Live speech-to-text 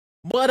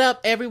What up,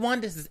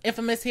 everyone? This is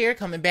Infamous here,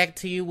 coming back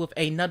to you with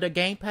another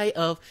gameplay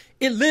of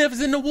It Lives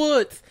in the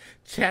Woods,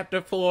 Chapter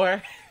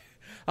 4.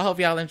 I hope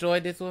y'all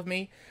enjoyed this with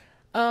me.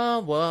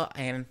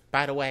 And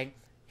by the way,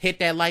 hit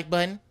that like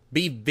button.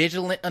 Be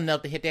vigilant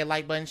enough to hit that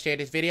like button, share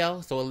this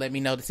video, so it'll let me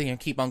know to see him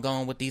keep on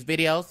going with these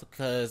videos,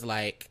 because,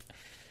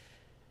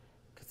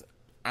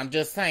 I'm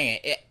just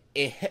saying,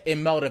 it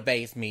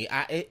motivates me.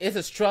 It's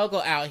a struggle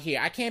out here.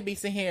 I can't be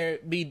sitting here,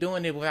 be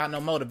doing it without no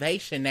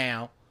motivation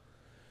now.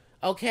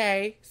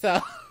 Okay, so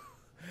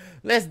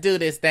let's do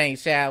this thing,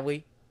 shall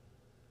we?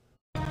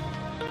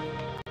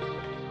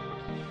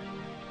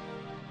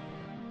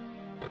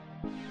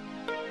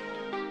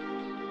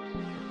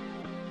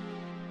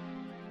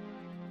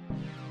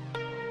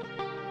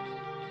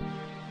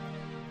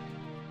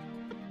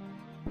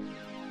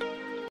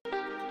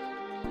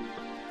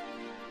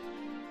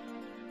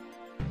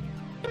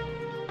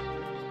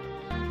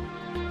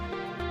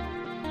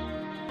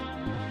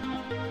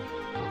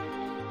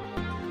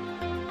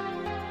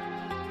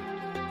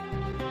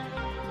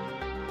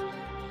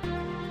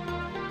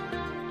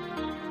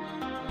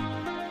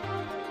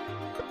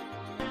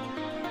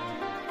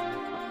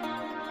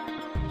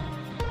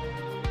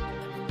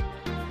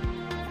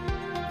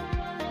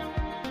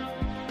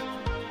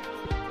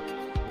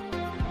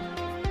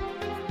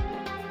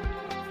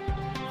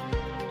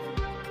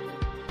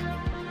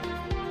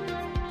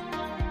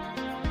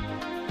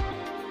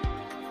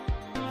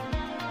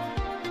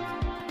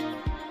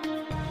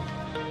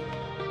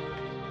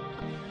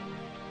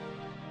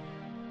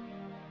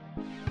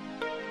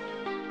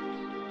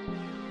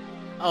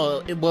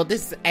 Oh, well,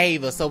 this is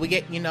Ava, so we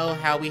get,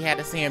 how we had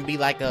to see him be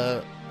like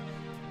a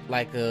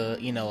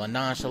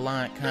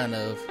nonchalant kind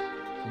of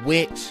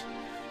witch.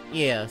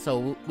 Yeah,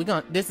 so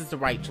this is the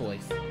right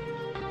choice.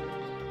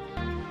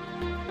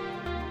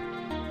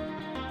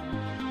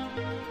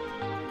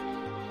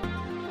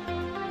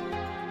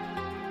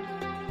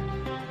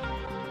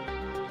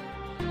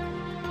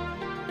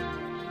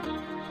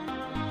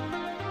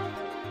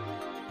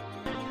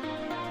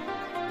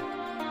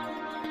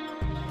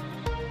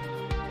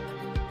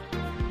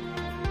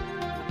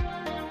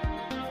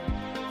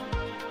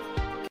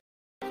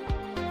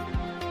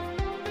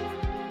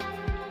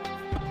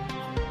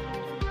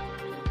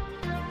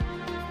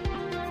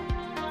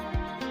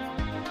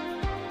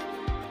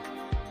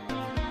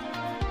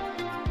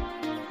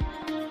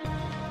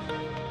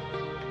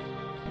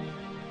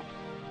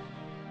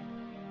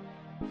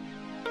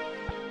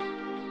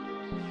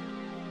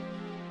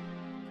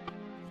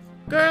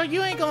 Girl,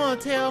 you ain't gonna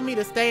tell me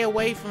to stay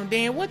away from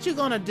Dan. What you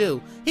gonna do?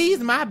 He's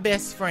my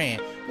best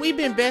friend. We've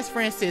been best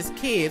friends since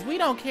kids. We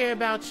don't care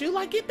about you.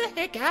 Like, get the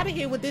heck out of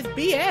here with this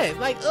BS.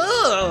 Like,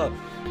 ugh.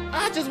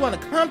 I just wanna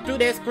come through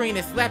that screen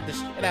and slap the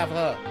shit out of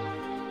her.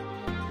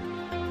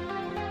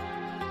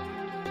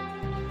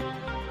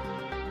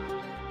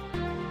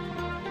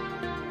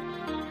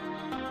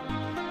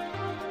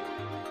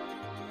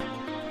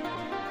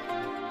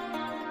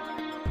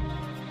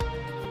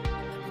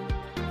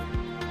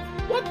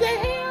 What the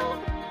hell?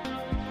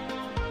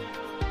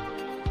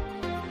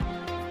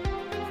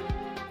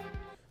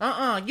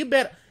 You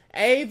better,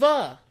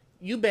 Ava,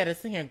 you better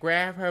sit here and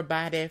grab her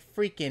by that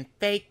freaking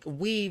fake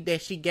weave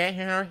that she got in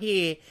her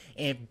head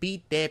and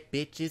beat that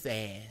bitch's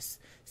ass.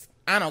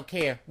 I don't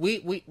care.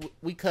 We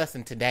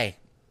cussing today.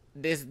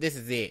 This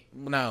is it.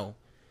 No.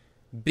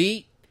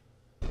 Beat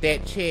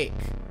that chick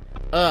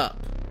up.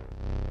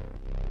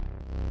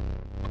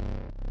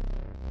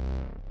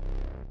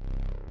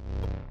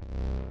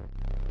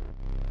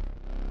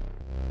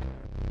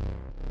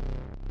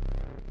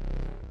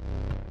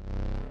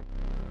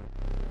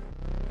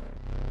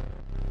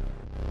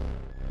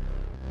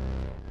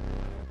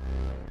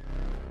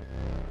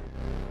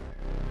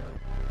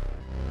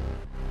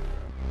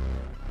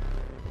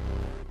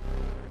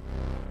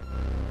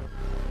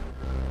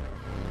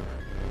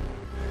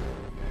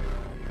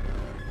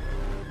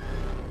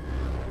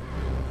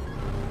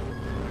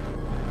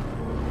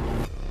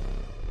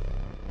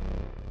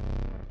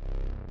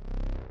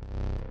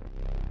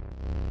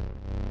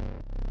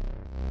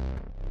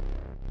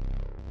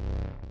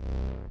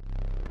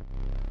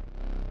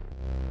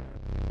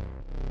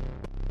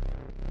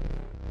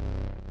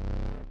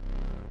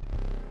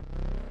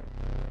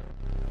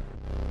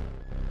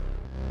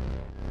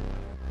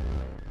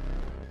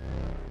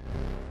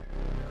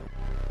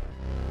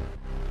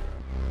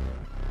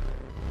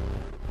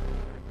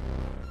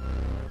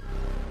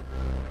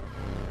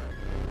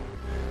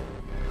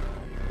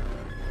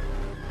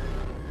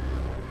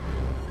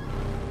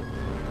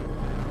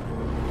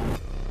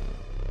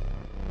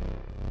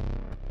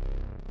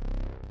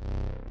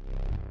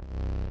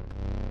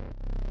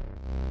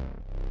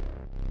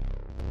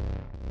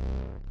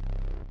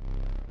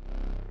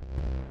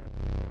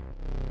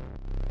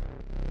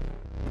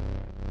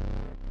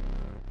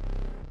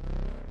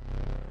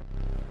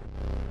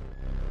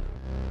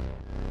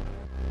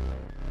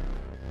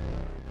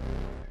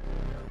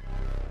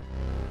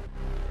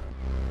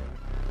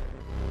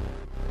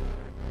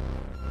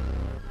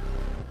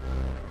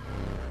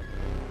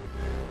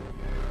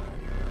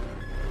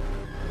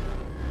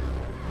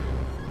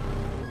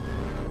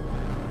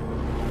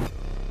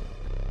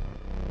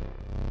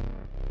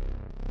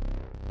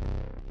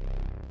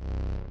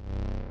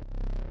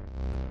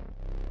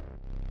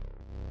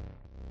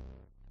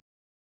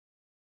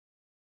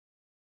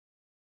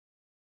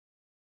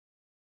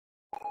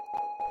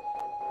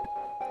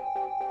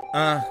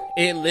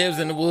 It lives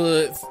in the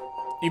woods.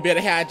 You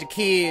better hide your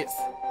kids.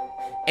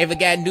 Ever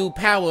got new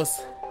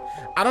powers?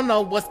 I don't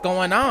know what's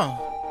going on.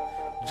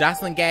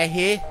 Jocelyn got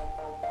hit.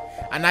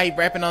 I know you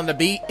rapping on the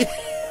beat.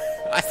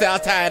 I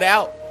sound tired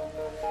out.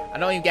 I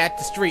don't even got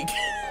the streak.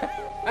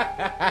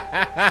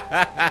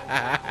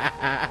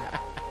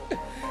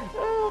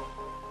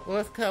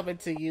 What's coming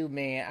to you,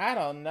 man? I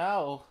don't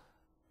know.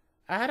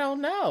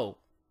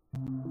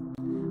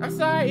 I'm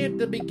sorry if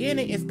the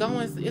beginning is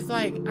going. It's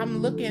like I'm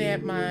looking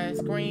at my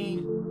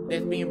screen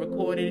that's being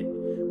recorded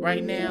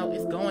right now.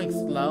 It's going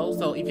slow.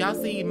 So if y'all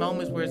see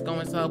moments where it's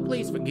going slow,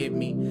 please forgive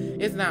me.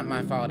 It's not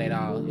my fault at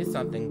all. It's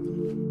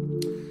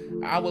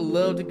something. I would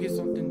love to get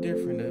something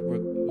different to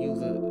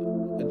use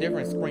a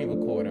different screen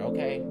recorder.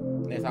 Okay,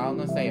 that's all I'm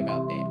gonna say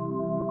about that.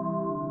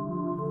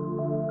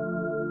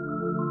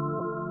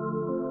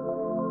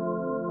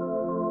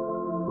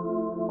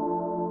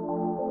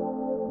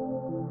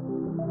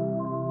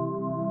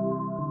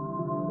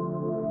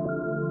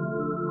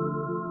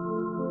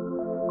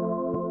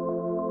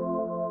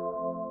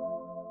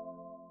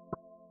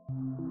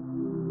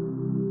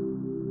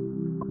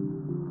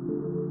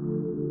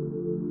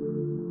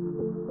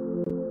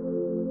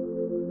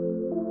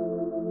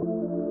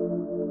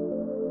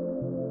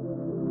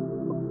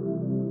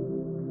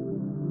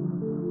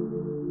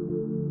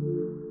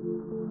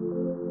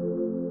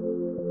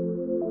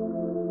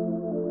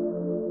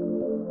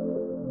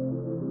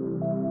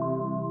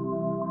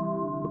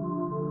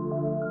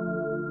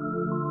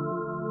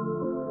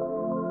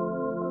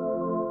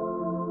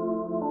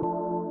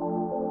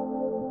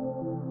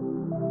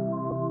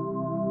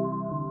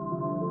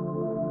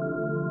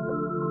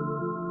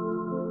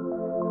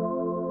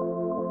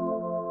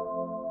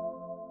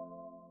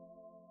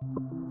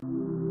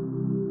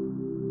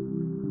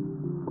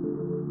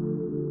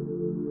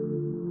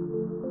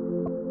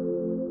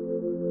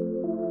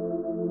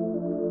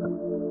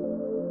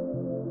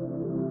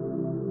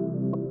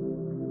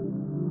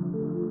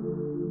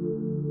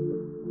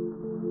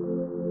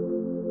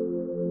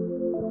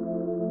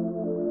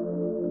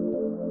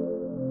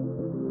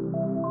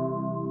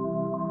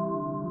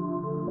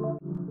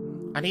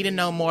 I need to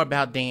know more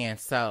about Dan,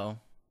 so.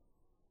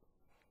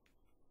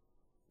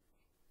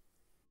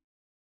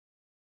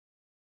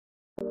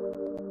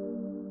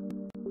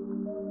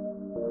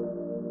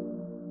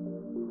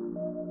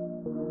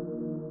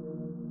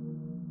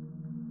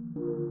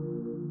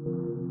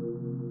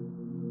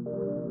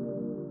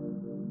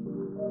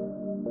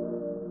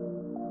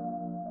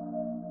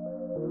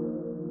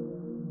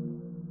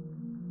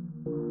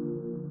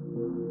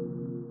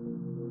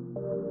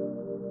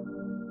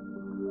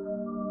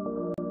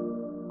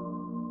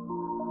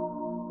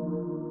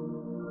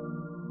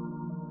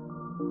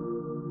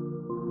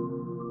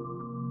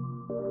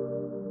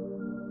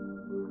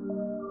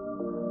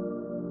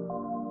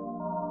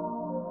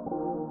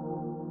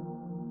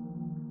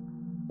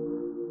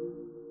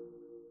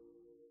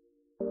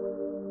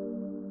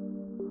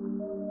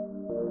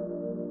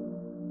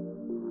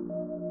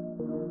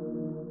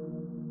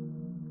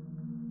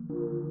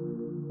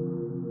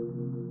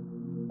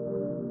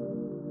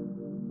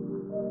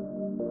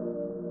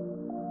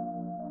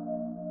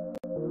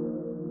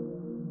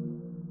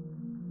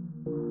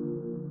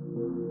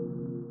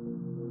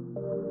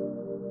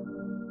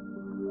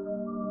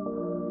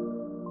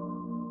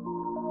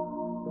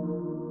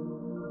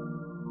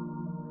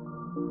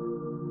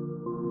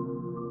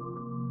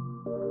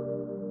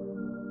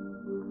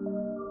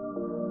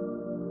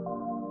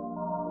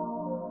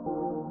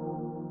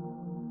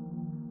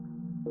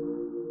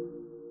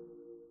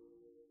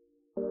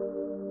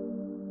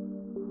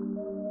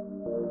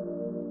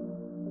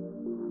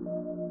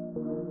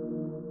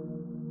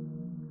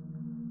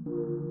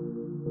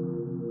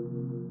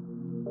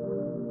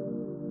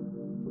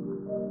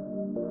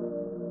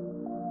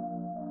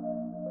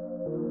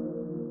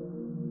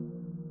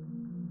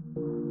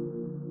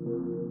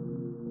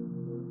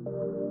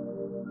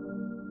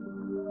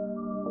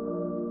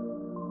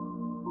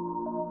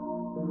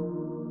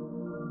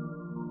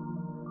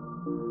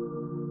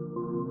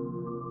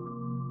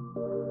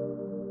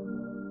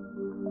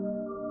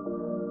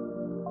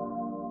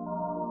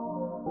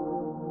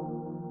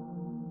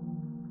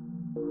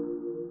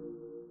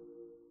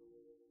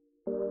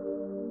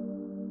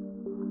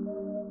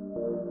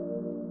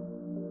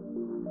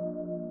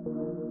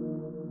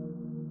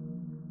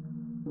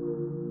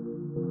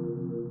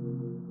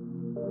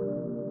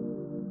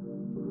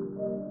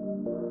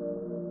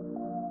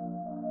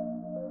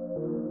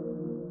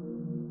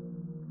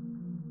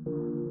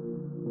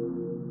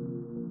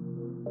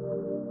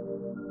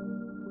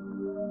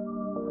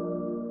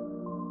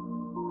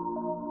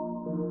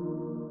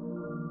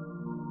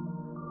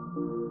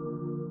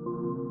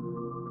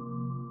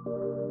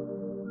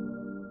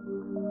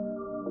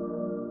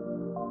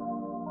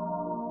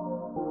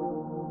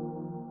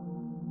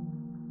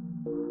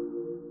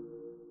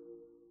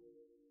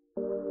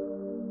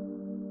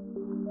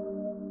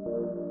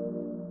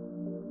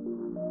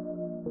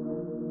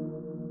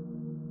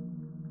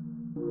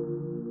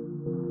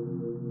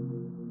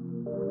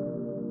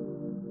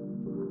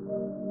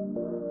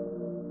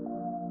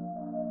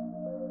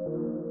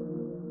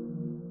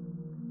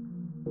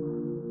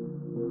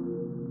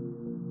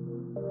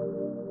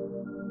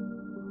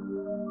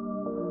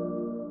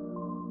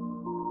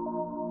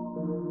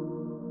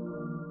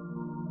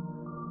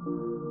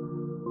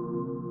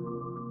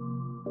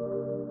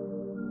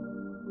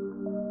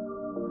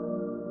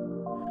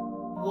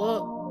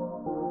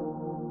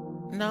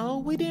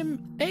 They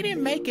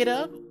didn't make it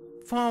up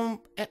from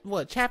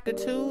what, chapter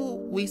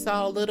 2. We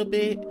saw a little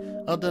bit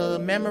of the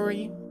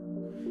memory,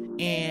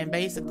 and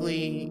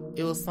basically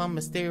it was some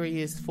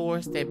mysterious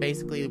force that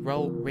basically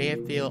wrote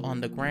Redfield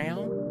on the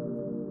ground.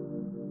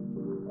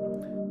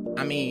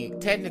 I mean,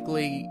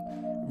 technically,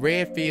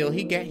 Redfield,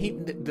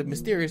 the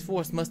mysterious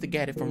force must have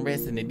got it from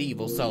Resident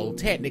Evil, so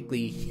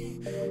technically,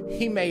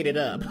 he made it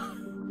up.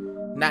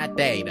 Not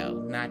they,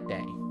 though. Not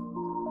they.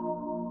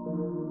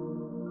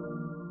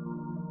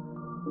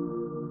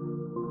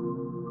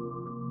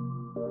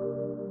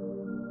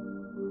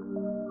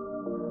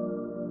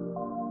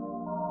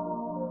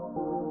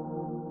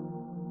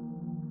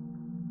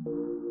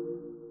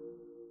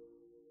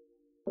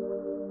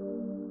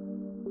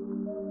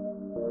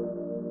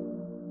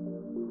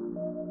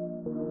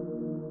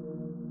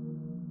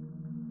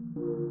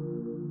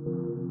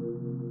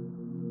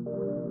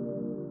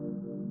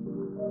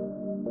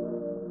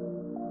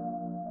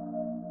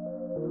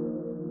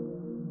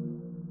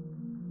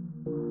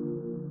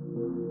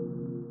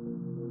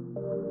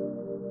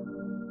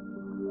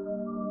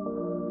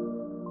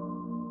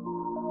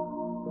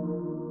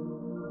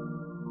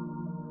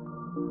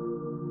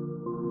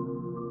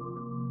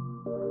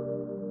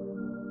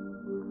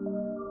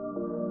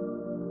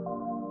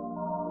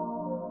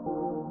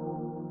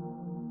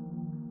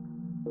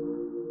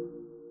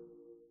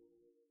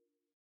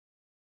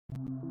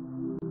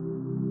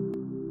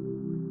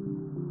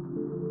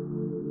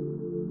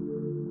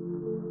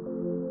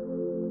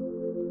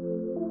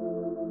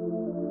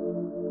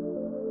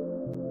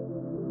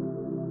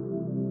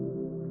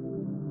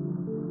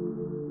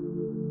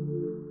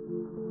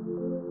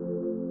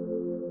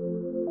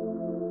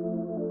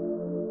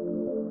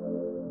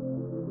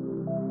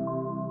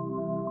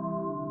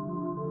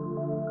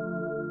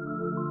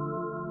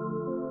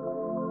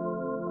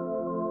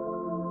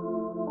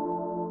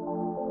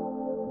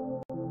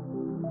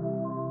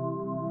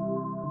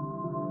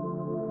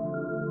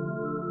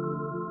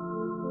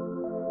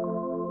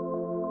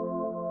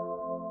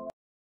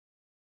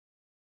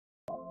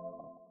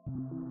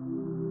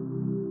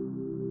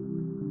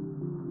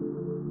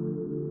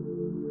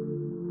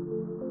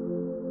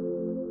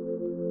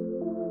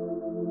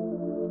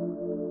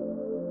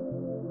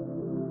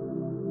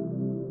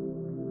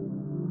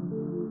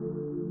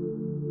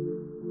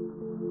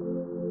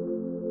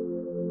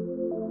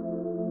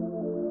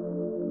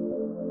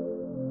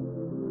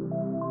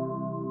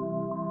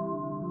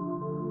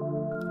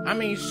 I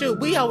mean, shoot,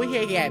 we over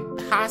here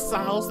got hot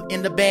sauce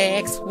in the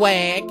bag,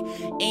 swag,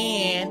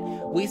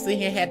 and we see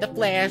here had the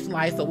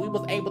flashlight, so we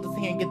was able to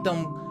see and get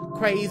them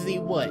crazy,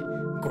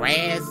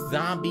 grass,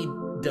 zombie,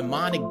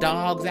 demonic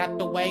dogs out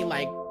the way,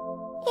 like,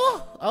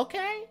 oh,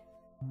 okay.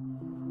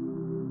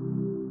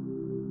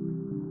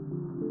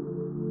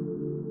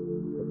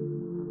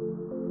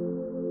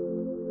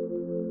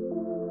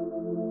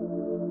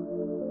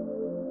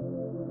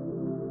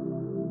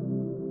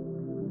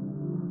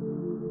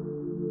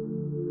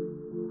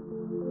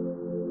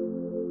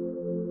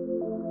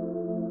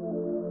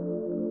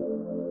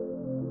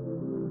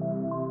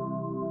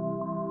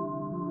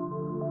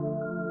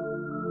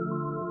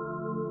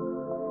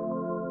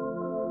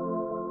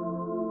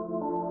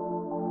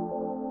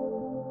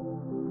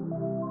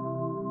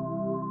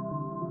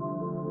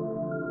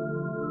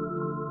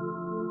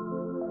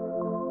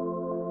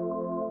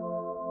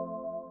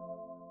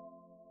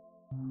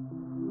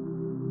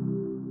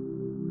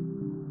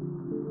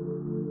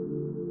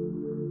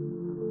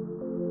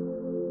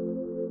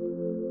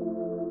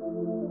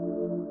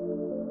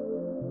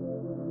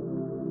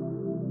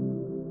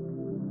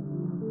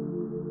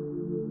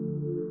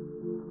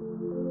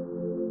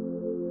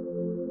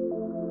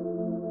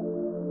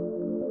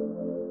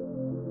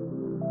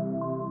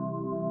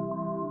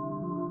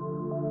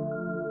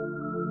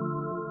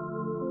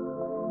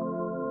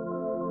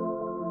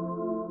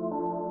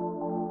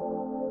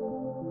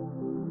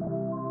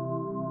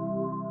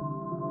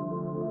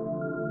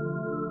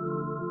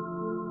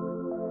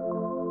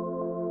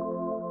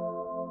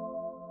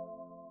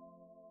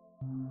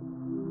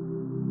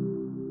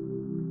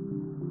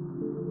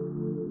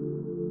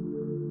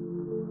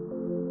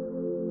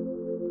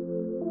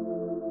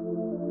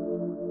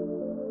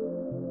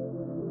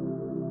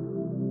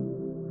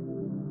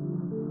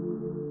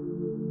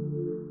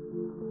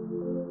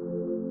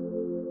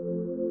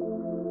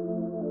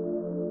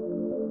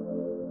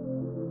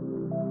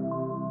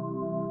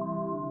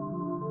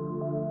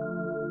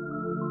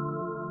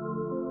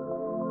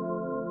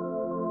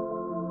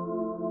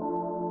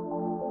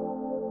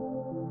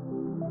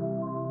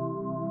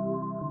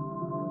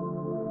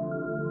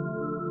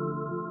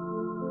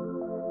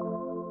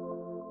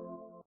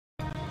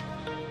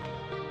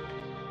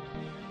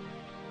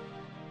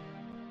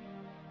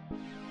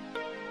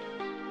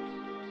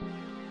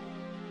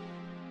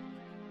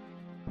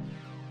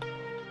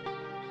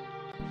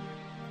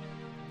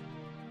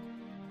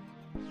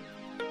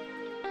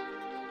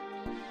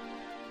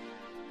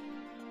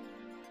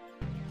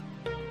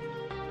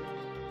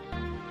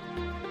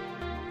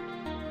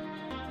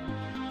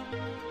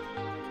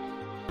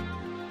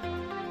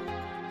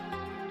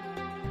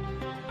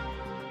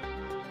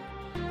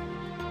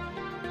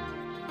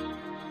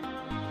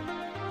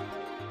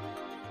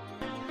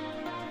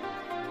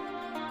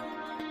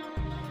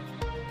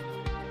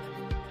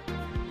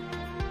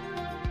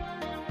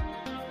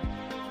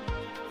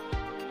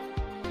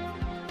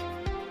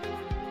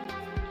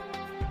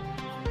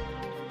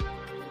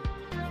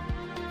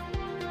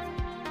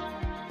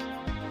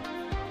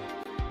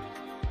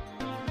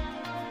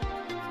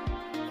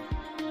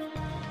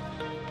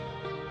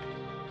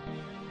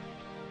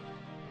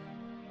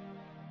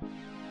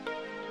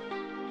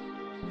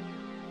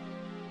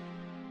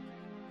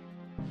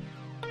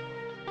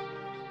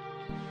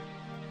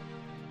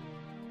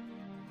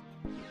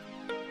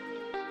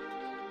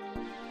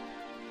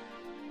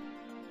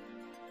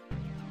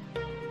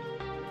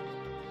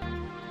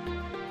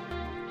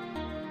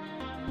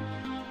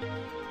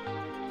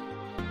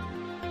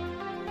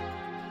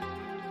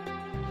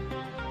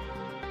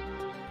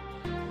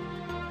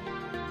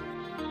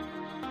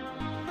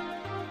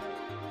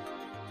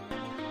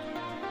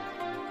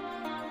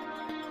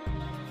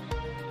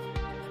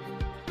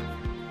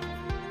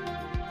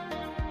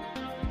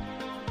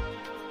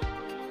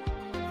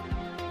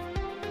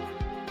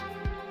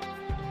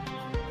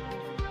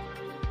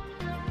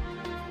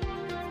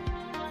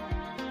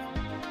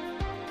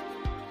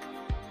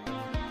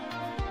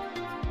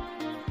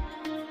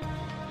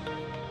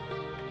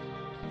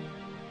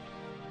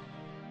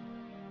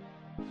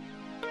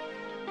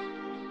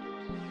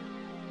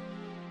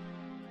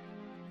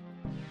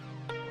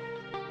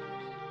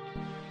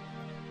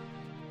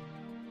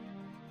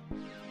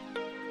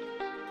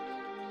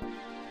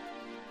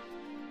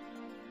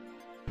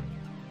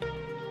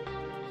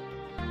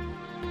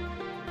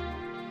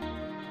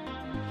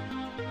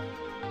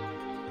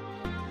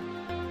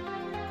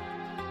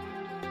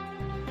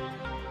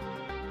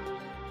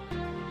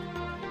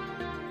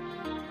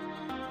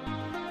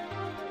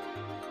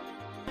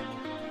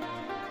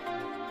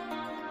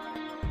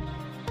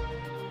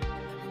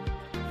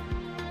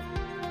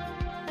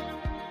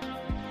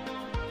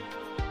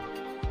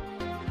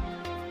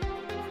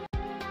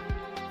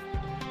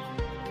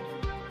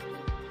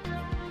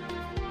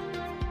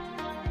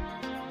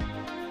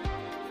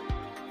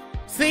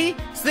 See,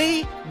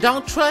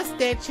 don't trust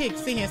that chick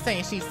sitting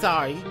saying she's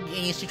sorry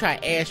and she try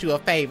to ask you a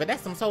favor.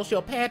 That's some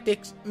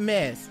sociopathic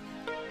mess.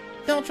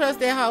 Don't trust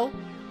that hoe.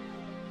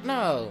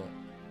 No,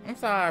 I'm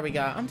sorry,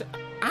 y'all.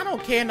 I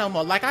don't care no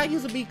more. Like, I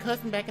used to be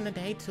cussing back in the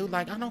day too.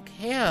 Like, I don't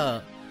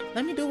care.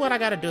 Let me do what I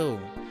gotta do.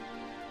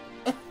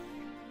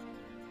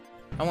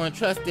 I wanna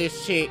trust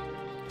this chick.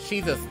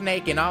 She's a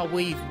snake and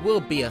always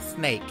will be a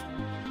snake.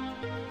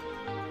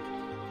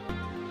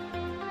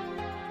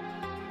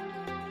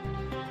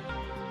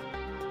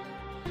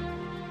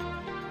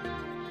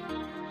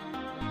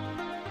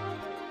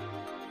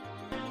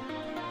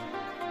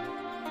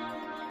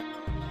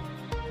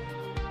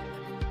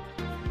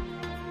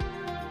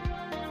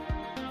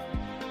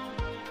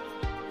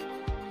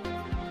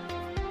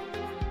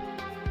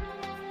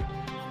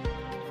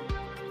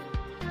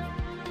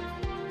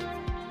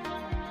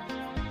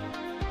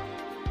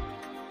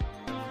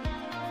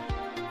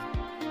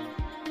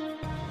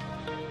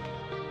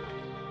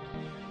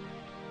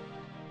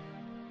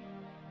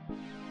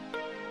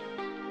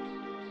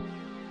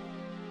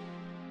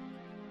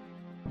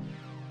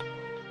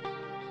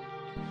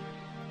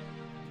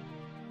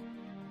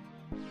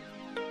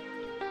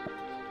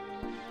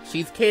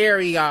 She's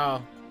Carrie,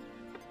 y'all.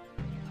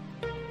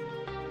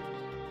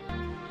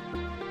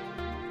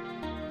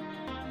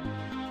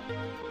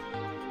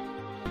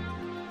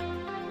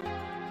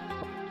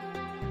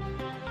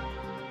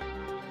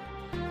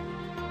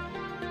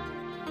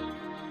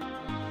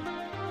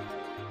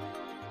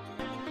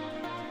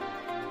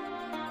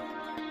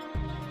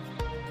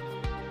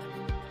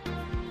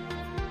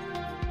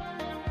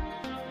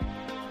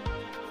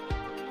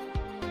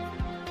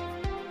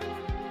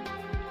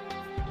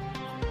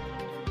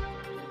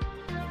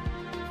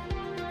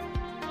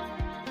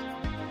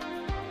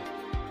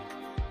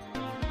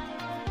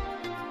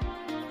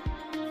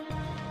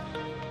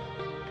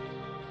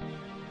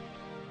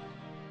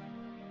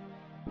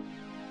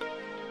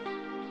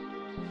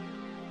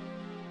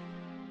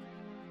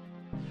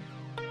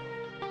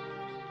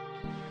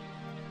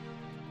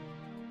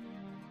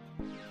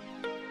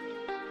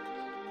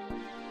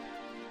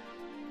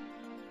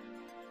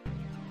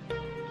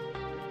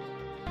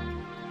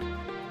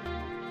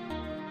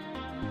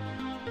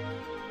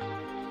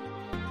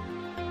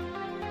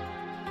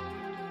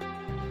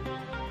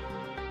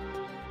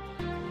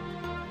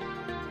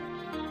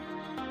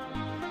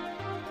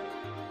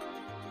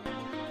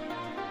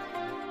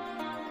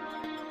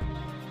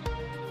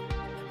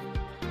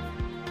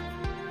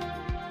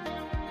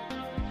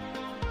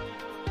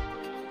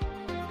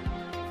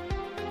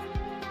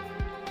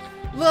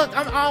 Look,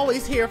 I'm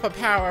always here for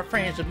power of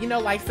friendship. You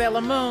know, like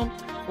Sailor Moon,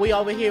 we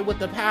over here with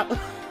the power,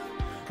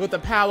 with the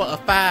power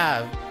of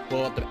 5.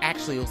 Well,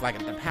 actually, it was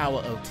like the power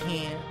of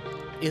 10,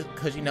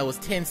 because you know it's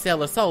 10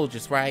 Sailor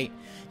soldiers, right?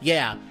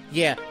 Yeah.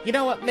 You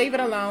know what? Leave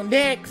it alone.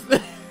 Next.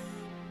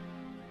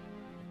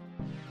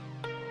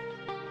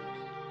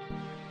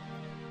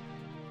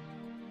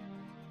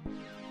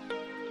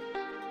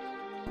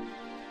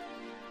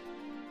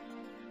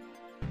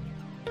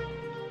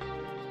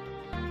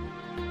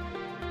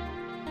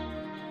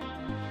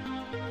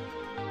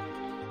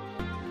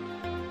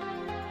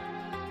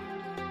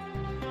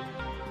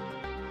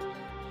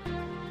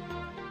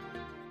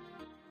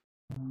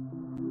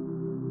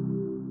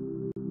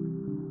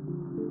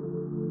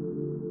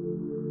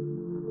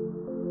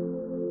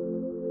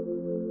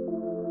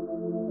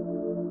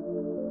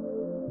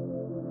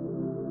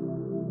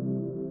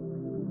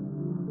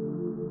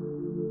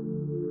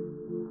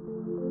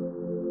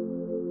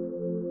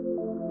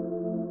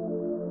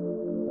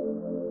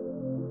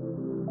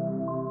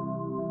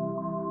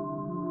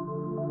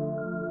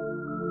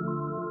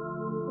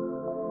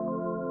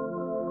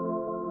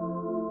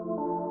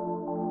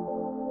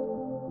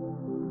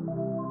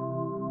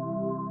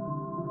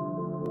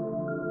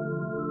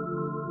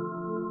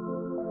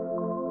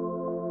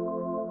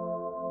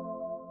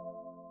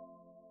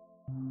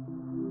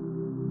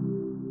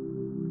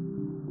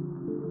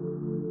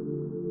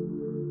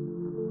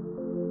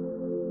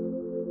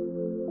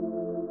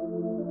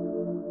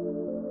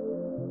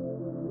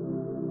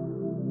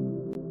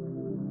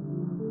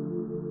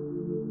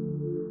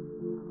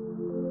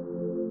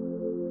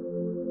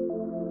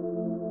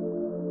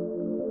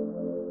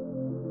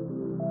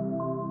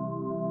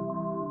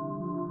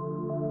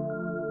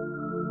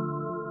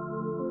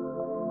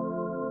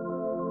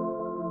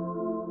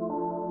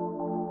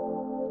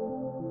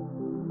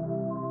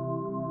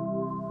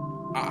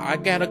 I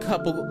got a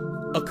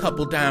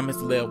couple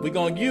diamonds left. We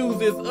gonna use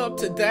this up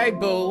today,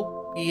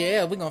 boo.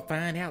 Yeah, we gonna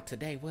find out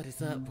today what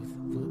is up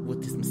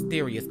with this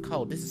mysterious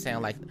code.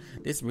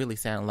 This really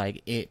sound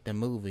like It, the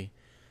movie.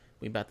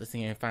 We about to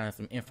see and find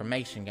some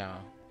information,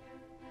 y'all.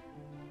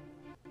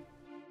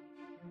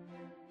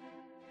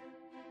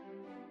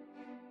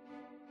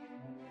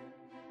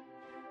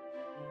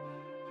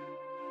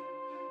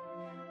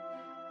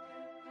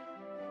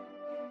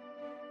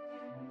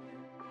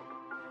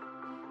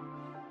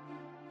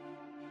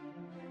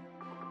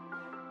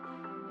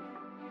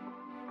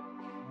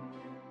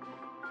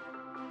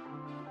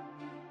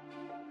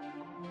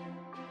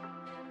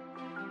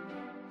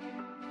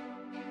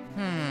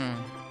 Hmm.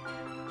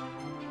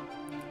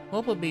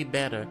 What would be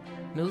better?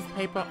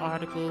 Newspaper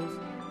articles?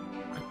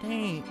 I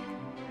think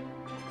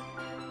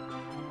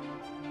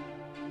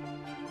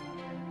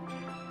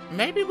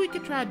maybe we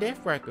could try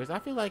death records. I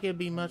feel like it'd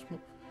be much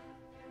more,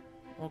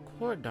 or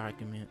court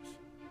documents.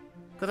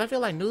 Because I feel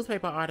like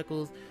newspaper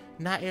articles,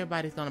 not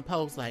everybody's gonna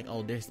post like,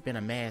 oh, there's been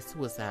a mass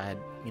suicide,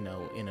 you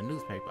know, in a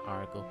newspaper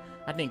article.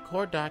 I think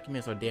court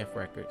documents or death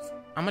records.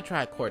 I'm gonna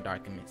try court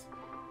documents.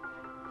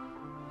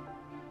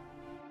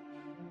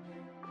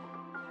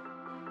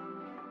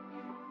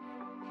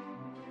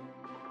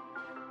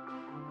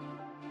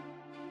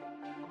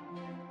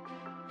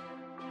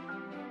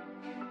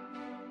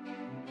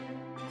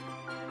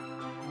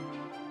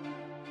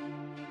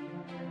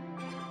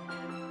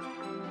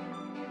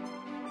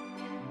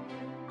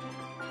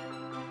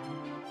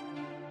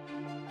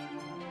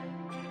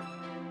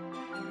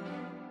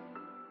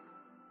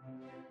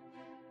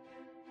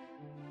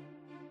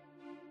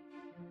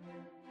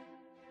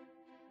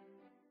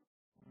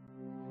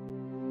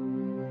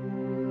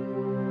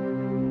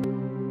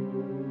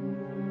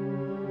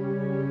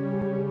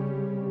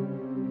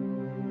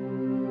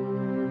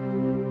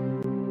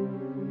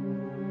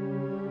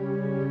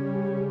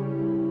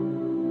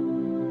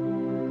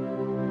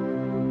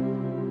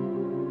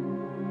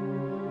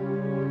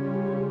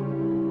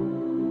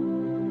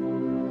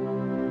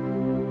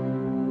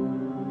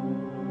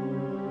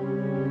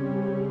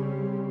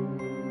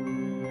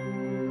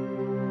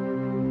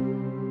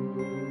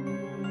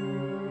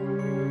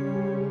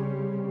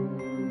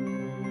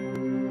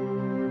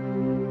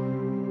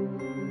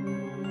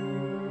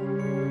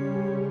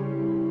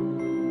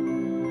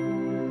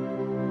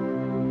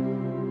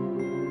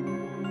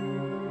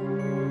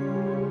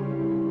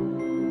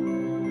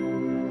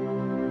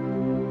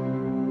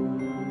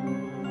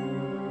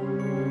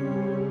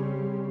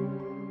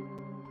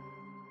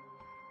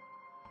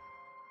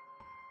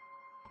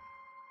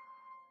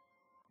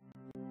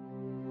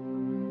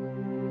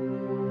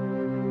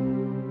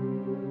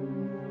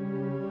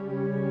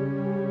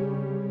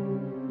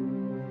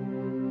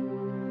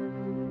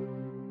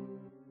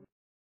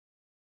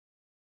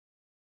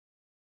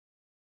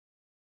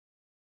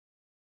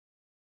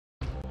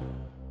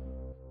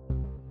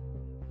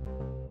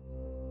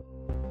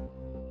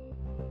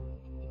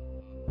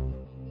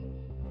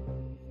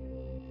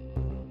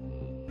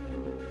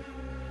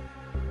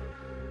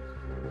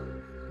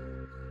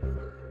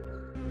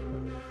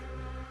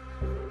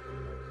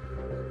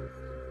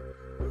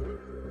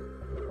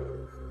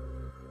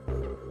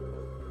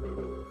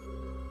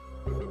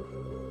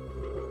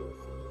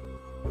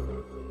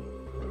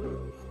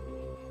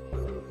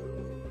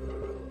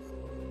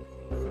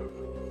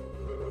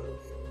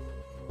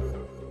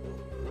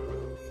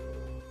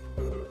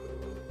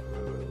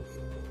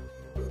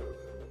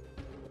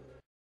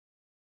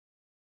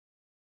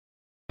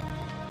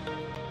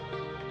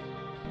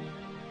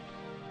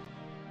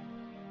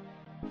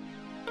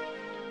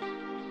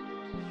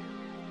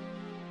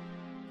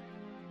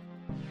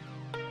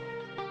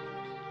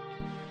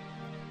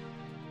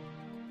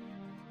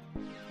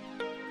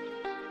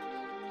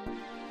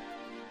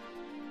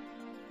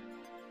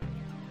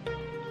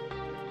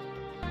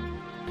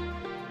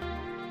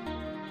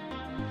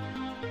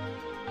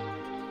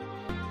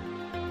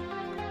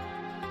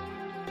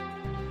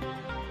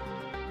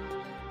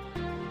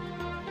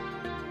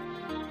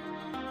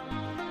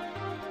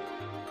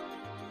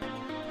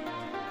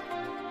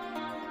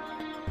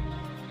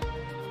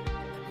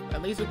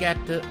 At least we got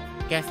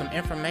some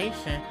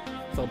information.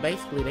 So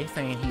basically, they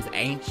saying he's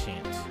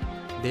ancient.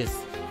 This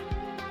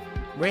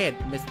Red,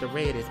 Mr.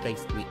 Red, is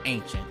basically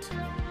ancient.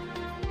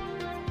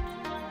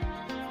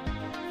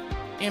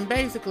 And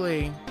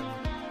basically,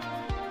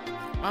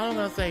 all I'm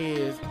gonna say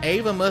is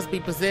Ava must be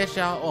possessed,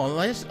 y'all,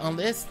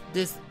 unless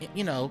this,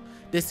 you know,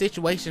 this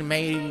situation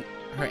made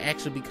her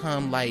actually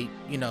become like,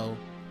 you know,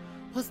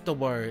 what's the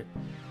word?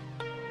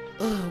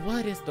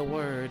 What is the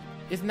word?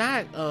 It's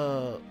not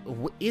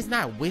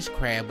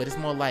witchcraft, but it's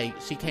more like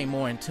she came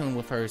more in tune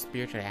with her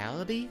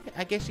spirituality,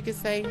 I guess you could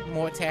say.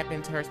 More tap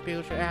into her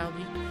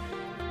spirituality.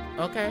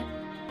 Okay.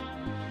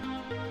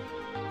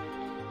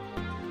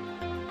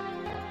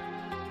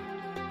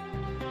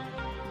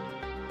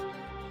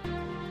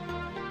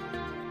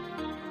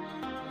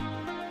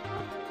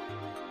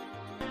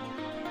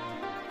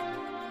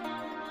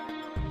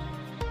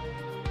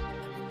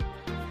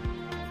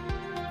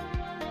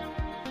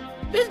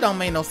 This don't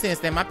make no sense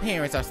that my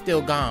parents are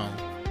still gone.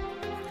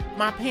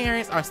 My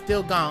parents are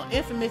still gone.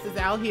 Infamous is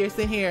out here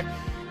sitting here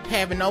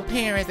having no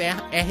parents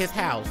at his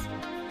house.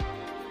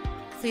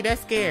 See,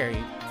 that's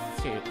scary.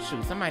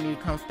 Shoot, somebody need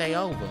to come stay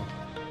over.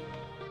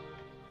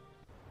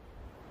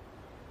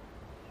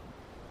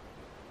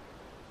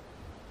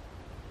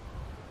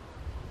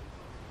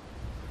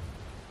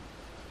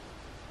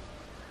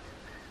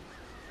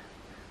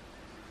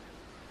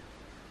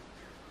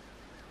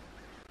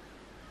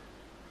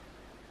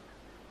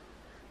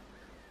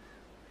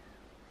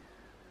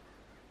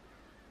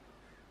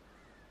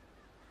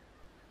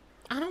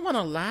 I don't want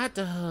to lie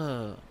to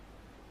her.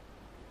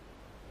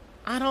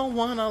 I don't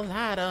want to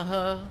lie to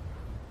her.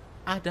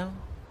 I don't.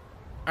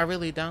 I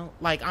really don't.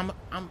 Like, I'm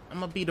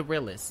gonna be the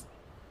realist.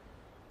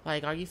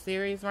 Like, are you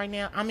serious right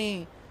now? I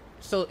mean,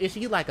 so is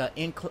she like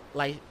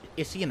like,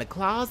 is she in the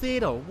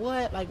closet or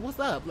what? Like, what's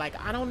up? Like,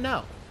 I don't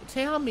know.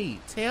 Tell me,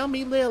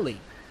 Lily.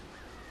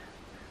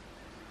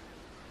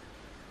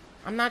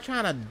 I'm not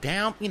trying to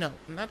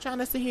I'm not trying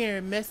to sit here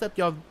and mess up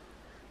your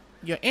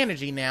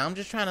energy now. I'm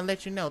just trying to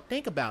let you know.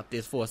 Think about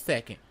this for a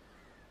second.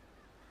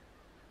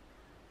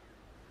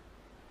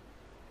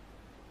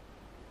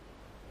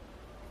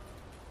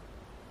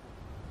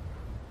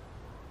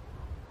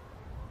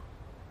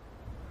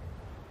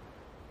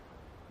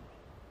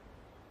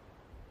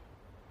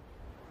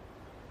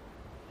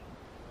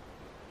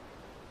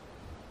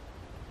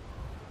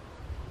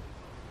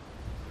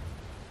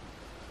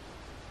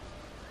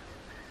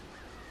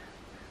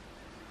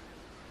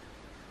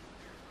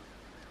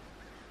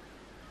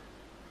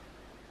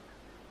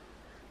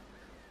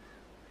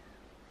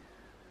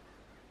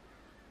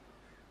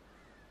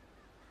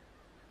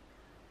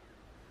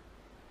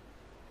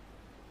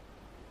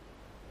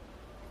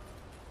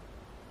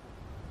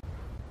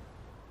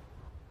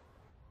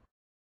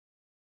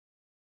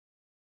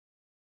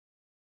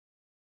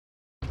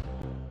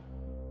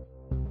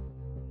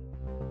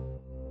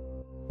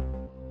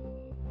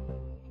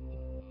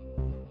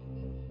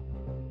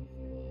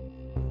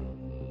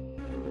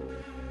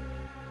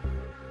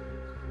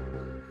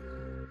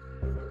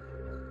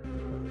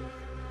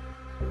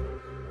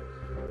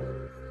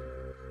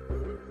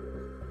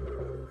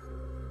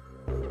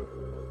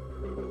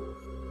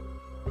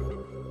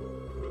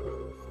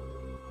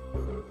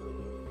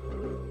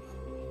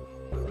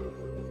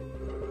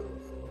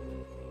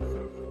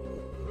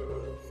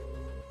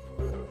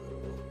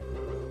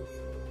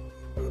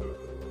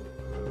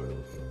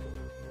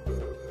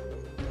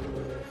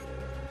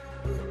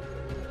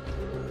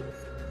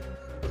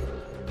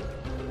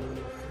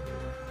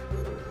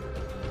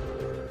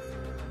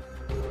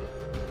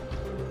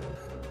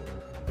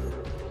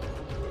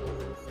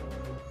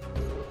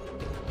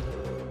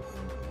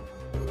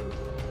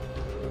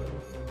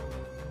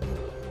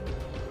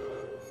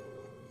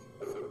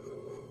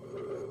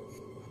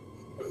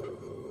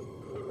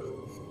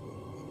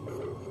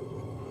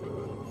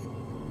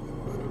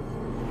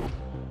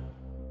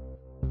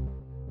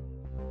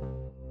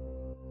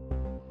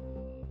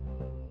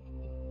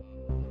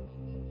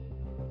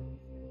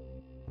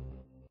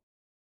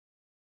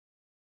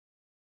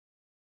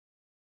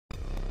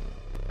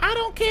 I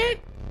don't care.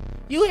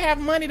 You have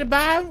money to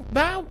buy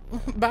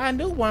a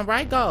new one,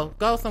 right? Go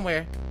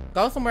somewhere.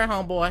 Go somewhere,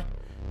 homeboy.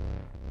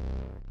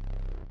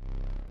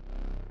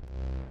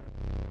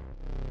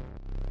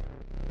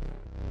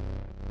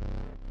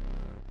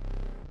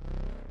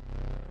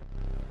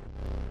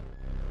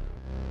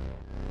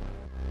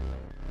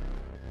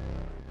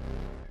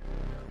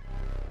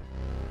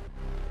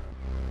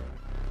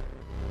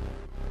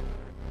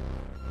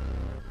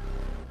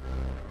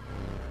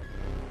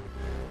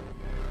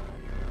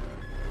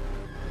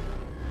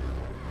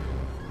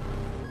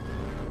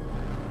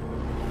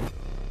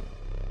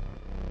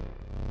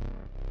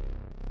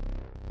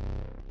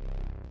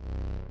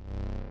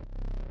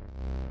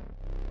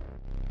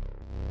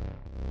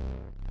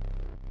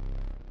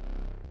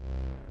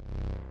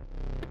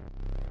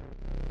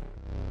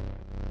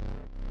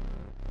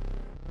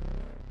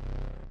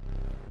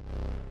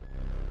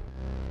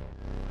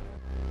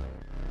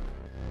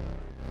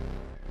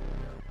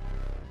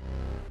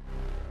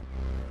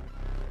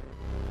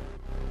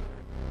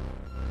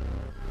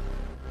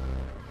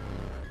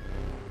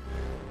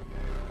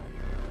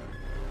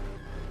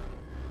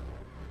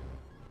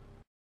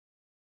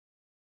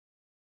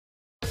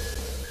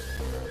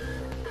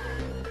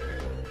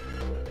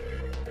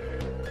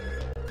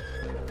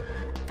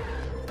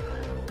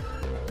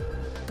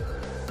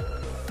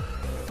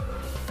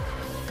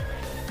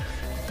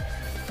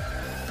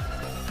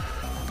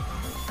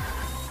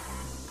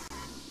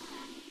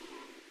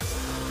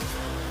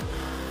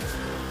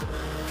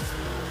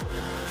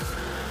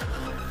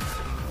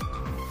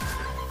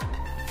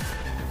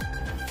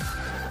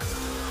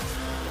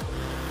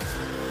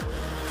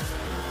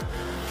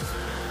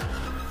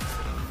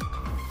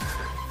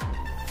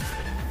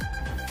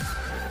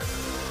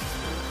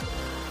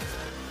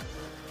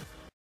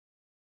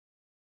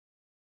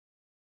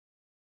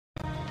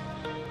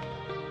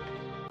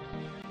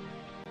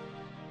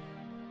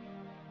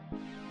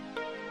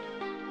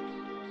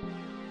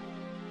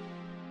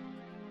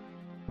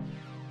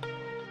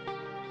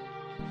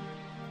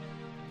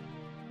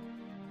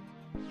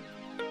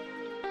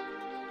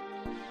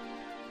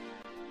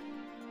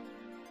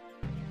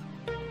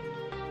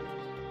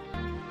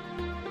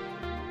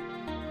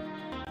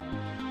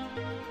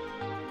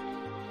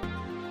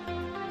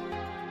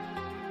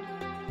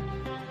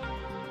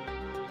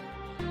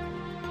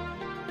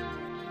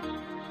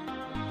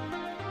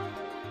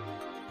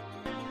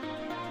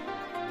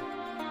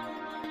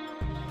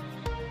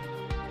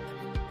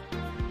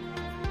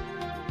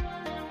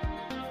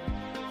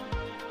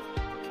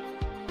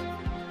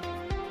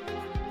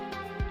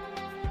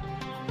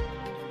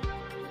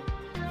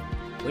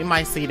 We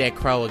might see that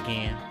crow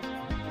again.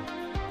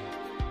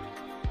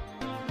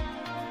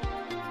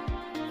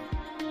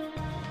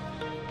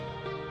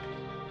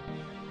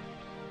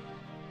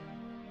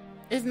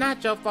 It's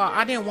not your fault.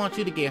 I didn't want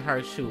you to get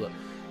hurt, sure.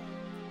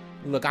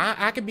 Look,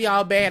 I could be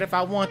all bad if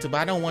I want to, but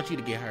I don't want you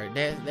to get hurt.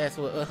 That's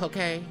what,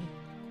 okay?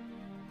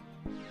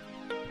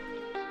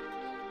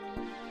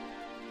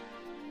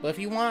 But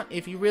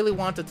if you really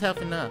want to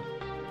toughen up,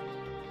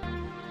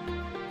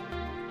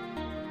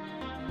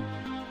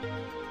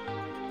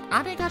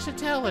 I think I should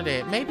tell her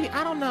that. Maybe,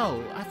 I don't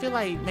know. I feel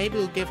like maybe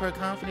it'll give her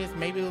confidence.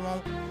 Maybe it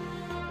won't.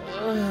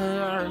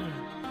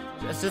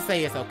 Let's just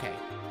say it's okay.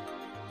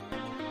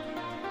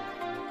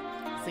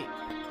 See,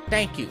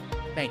 thank you.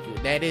 Thank you.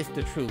 That is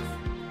the truth.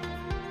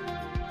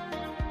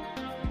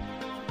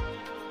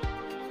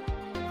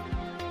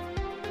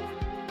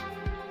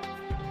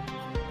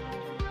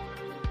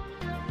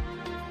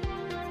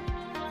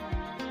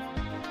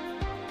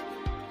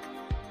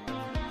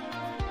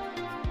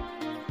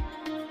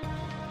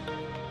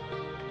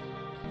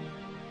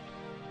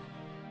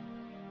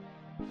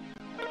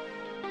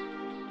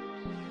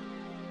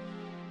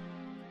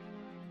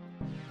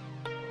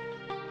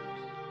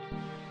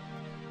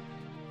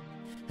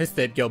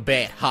 Instead, your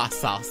bad hot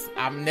sauce.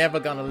 I'm never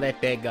gonna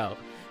let that go.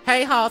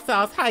 Hey, hot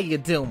sauce, how you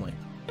doing?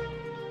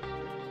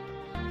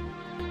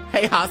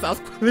 Hey, hot sauce,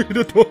 clear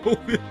the door.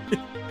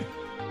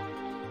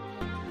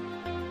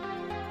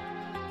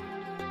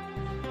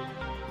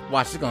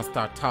 Watch, she's gonna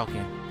start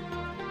talking.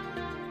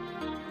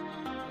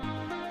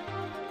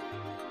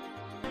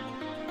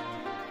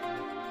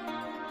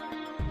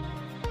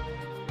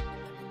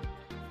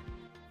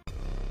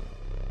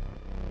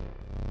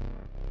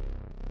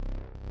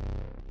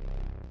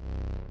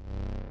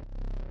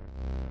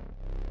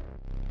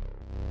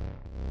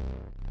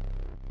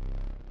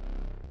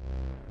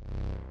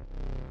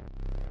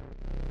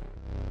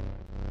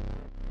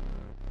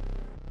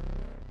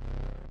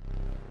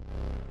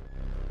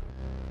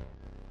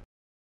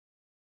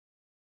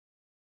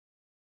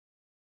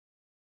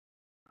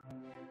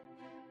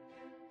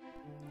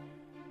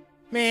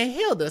 Man,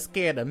 Hilda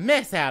scared the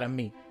mess out of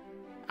me.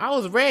 I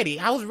was ready.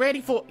 I was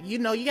ready for, you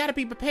know, you gotta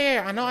be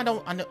prepared. I know I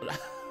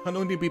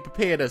don't need to be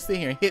prepared to sit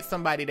here and hit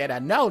somebody that I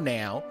know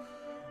now.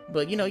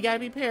 But, you know, you gotta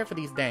be prepared for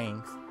these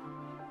things.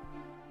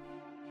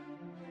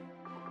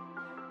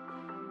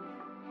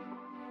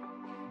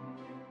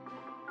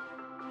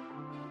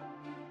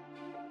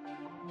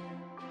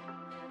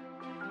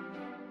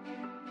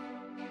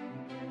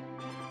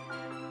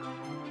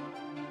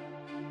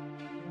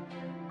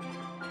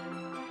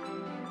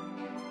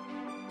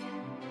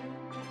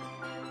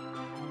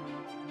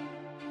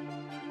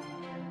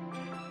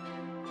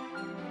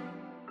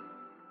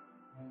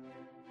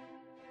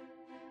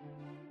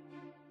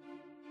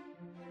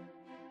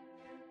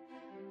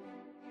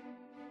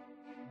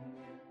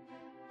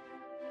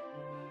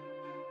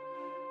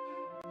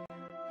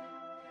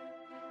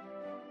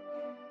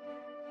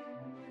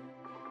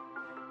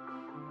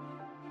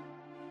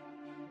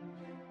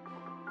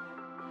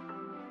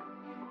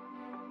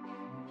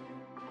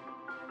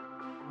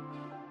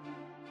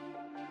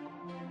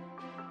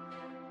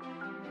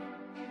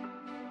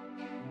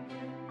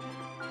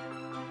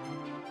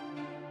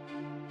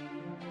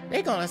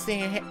 They gonna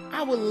sing.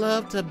 I would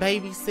love to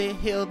babysit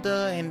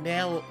Hilda and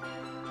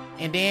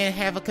then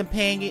have a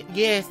companion.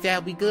 Yes,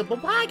 that'd be good.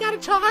 But why I gotta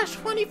charge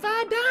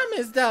 25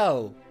 diamonds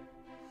though?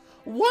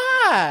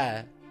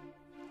 Why?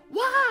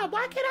 Why?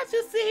 Why can't I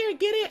just sit here and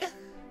get it?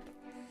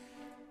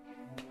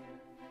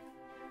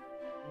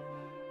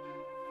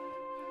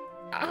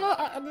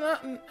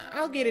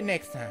 I'll get it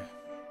next time.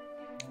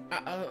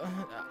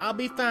 I'll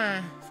be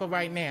fine for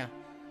right now.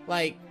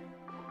 Like,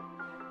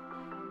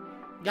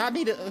 y'all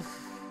need to.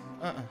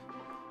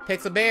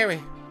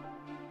 Pixelberry,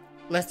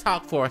 let's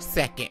talk for a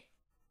second.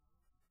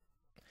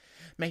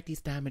 Make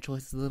these diamond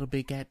choices a little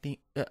bit,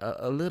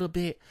 a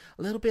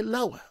little bit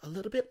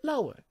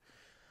lower.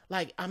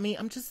 Like, I mean,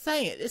 I'm just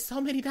saying, there's so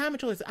many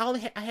diamond choices.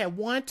 I had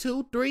 1,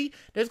 2, 3.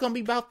 There's gonna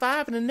be about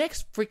 5 in the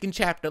next freaking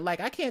chapter. Like,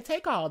 I can't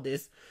take all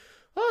this.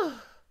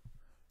 Oh.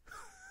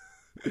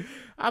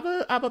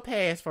 I'm a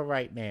pass for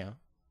right now.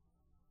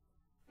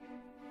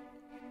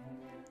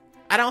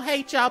 I don't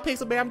hate y'all,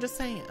 Pixelberry. I'm just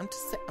saying.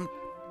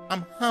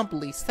 I'm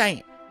humbly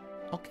saying,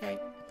 okay?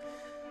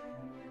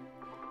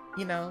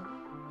 You know,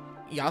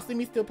 y'all see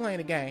me still playing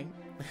the game.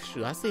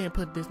 Should I say and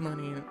put this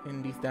money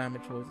in these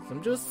diamond choices?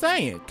 I'm just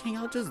saying, can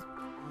y'all just...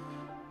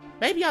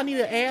 Maybe y'all need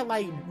to add,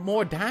 like,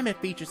 more diamond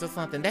features or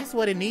something. That's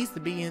what it needs to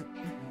be in...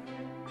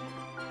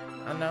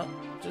 I know,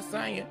 just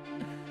saying.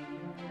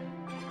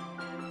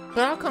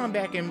 But I'll come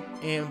back and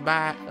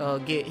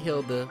get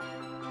Hilda.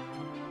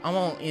 I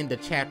won't end the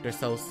chapter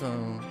so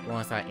soon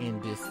once I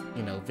end this,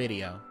 you know,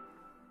 video.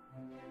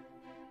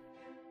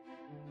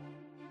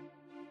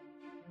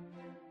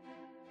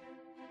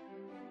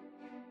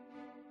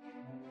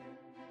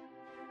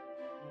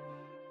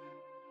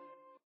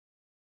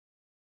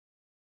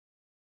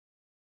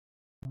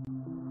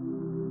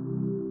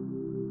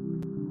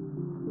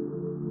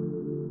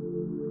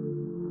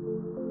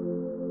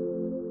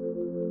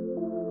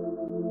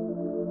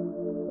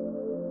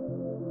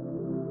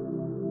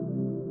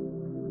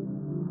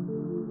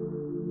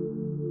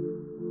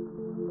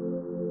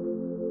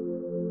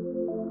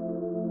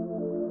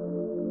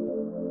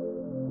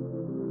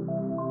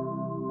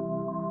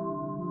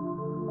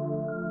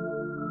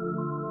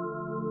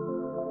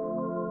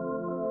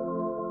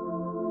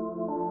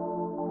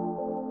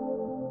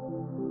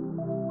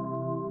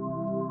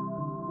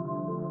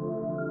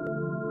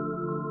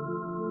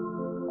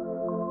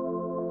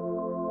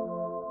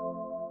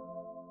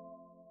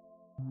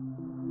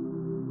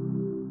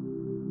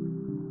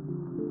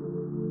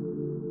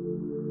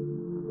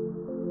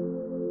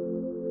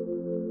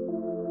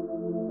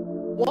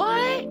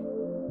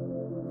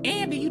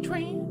 Andy, you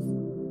trans?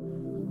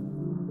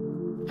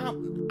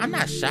 I'm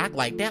not shocked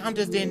like that. I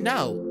just didn't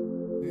know.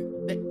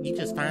 You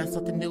just find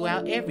something new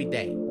out every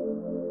day.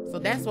 So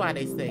that's why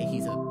they say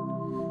he's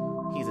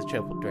a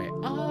triple threat.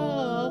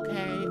 Oh,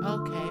 okay,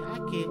 I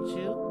get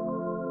you.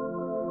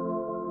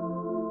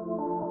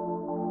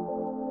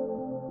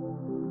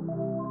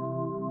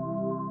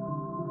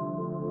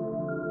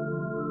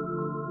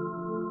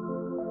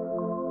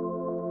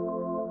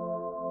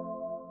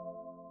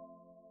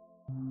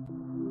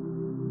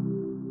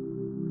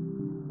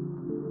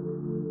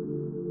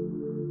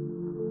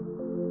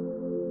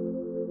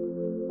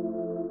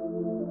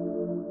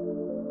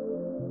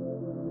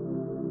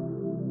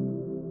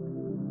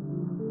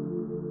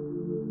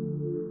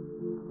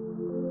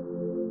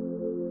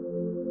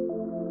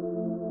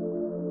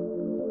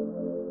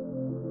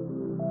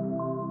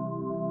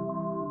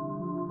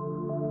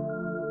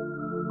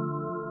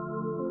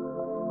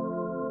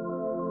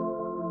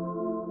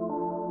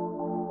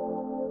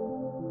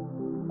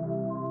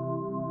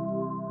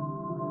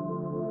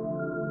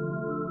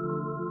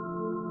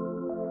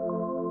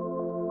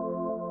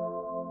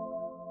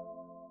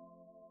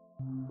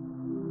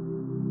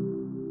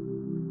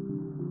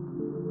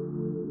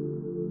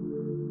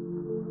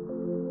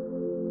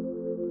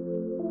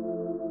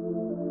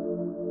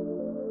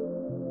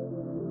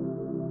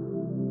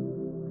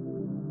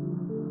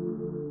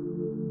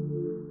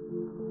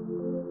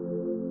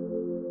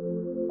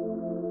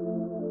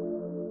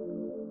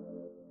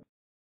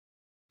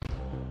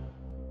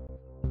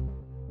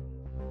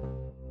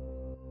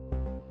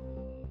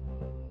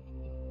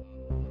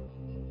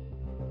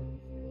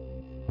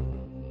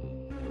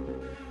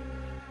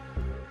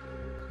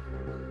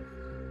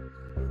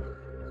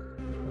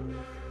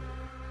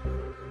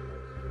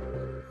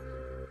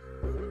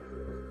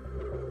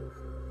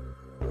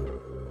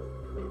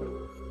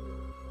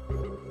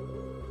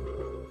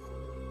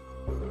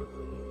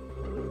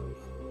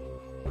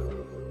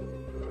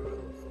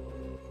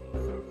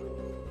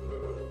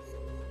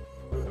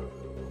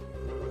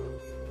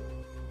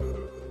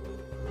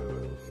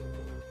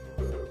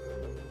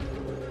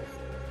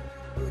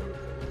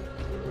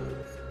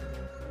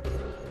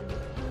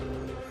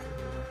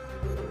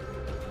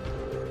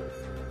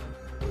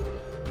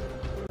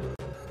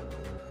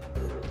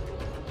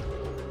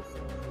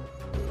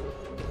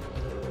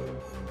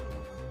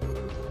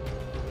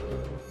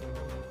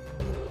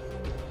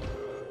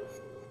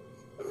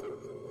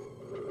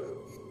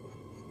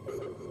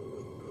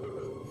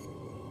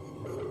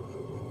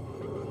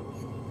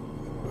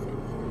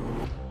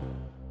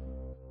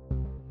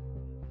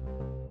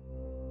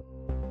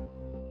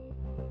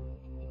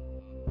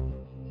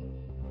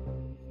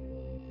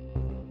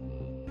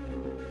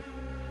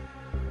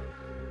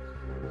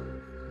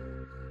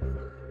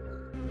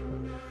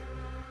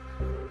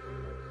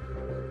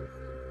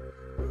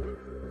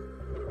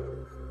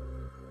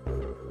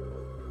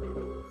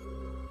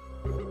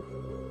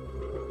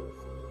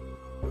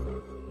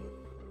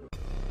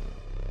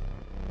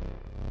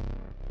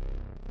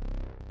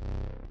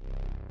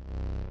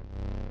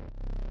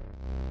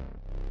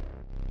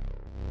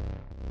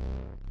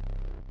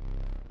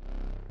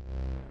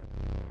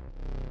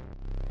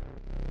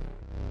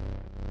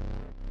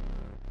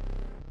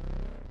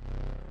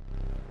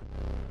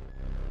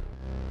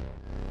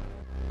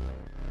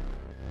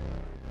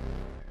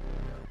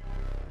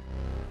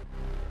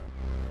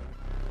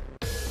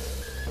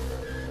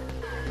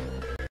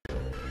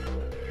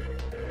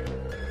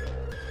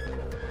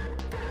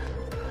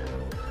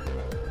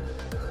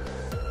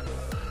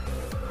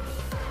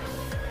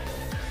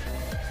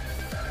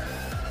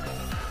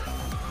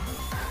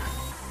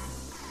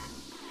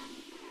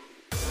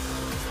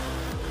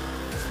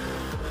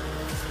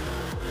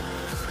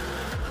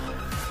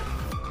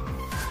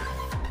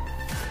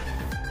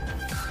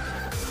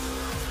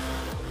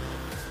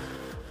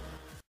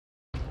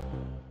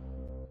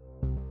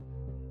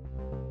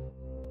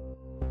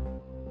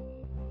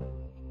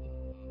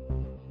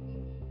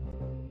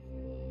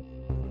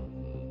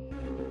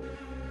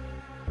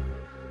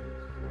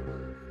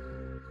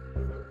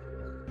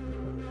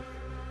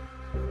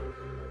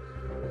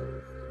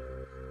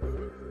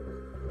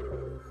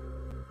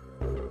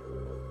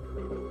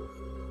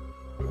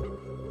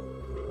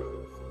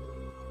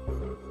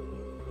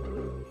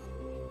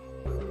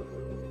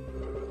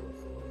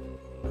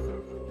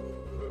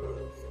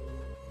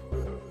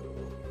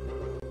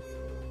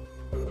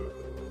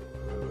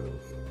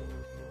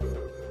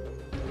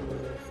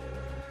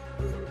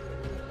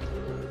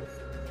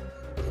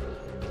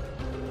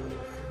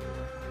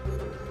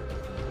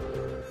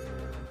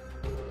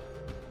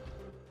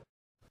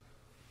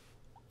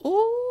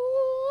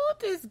 Ooh,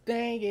 this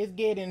thing is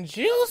getting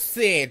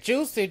juicy.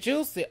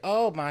 Juicy.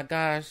 Oh my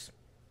gosh.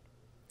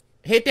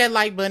 Hit that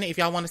like button if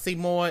y'all want to see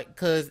more,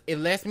 because it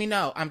lets me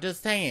know. I'm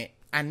just saying,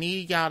 I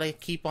need y'all to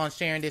keep on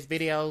sharing this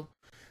video,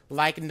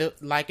 liking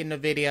the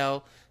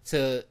video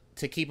to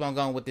keep on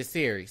going with this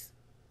series.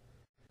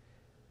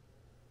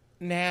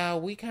 Now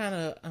we kind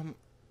of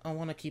I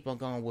want to keep on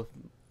going with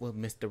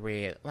Mr.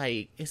 Red.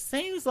 Like, it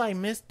seems like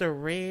Mr.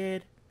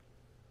 Red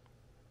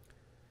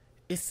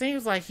it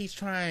seems like he's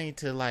trying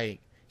to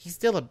like he's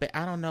still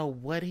I don't know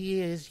what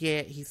he is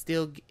yet.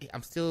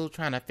 I'm still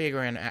trying to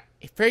figure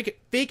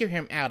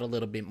him out a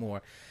little bit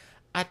more.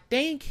 I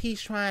think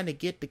he's trying to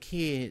get the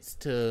kids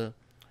to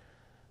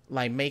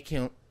like make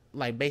him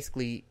like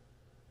basically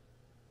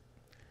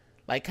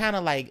like kind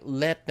of like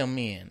let them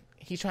in.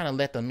 He's trying to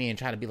let them in,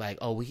 try to be like,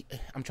 oh,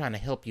 I'm trying to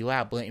help you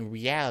out, but in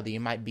reality, it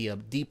might be a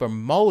deeper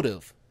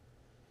motive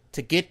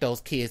to get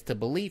those kids to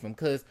believe him.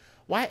 Because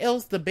why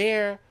else the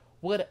bear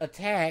would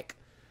attack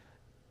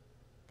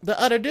the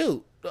other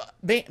dude?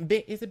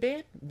 Is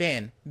it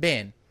Ben?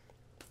 Ben.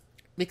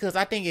 Because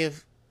I think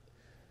if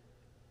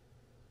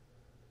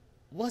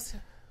what's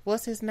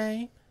his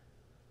name?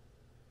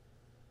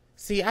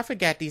 See, I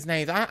forgot these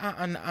names.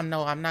 I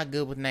know I'm not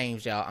good with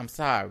names, y'all. I'm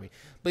sorry.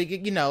 But,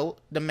 you know,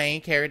 the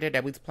main character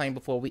that we was playing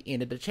before we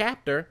ended the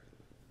chapter,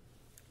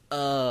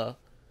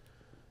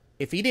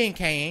 if he didn't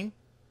came,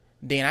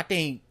 then I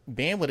think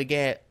Ben would have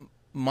got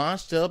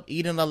munched up,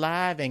 eaten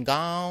alive, and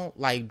gone,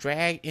 like,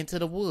 dragged into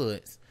the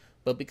woods.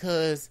 But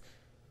because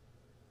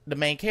the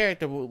main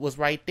character was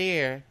right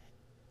there,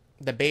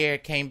 the bear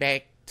came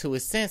back to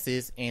his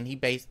senses, and he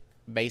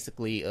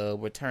basically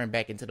returned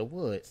back into the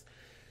woods.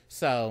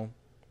 So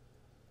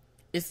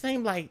it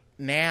seemed like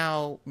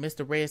now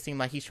Mr. Red seemed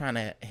like he's trying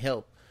to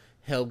help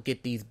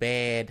get these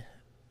bad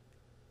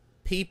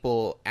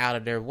people out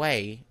of their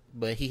way,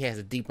 but he has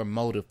a deeper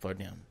motive for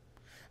them.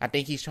 I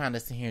think he's trying to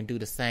sit here and do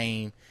the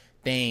same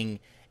thing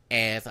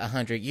as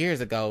 100 years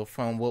ago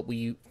from what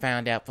we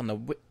found out from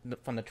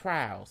the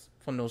trials,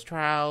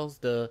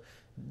 the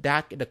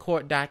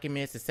court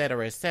documents,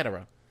 etc.,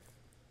 etc.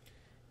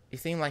 It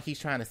seems like he's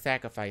trying to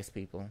sacrifice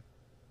people.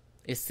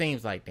 It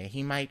seems like that.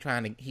 He's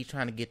trying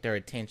to get their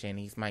attention.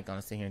 He's might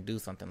gonna sit here and do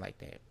something like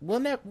that.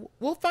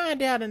 We'll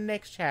find out in the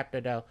next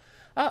chapter though.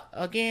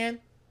 Again,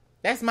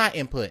 that's my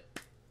input.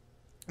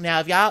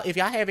 Now, if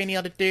y'all have any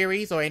other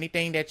theories or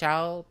anything that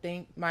y'all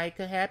think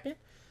could happen,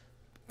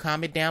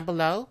 comment down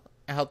below.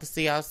 I hope to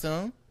see y'all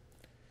soon.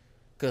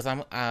 Cause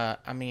I'm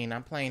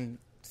playing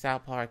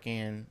South Park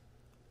and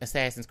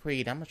Assassin's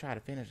Creed. I'm gonna try to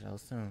finish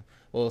those soon.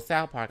 Well,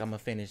 South Park I'm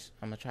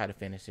gonna try to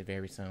finish it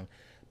very soon.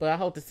 But I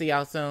hope to see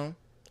y'all soon.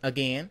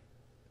 Again,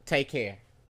 take care.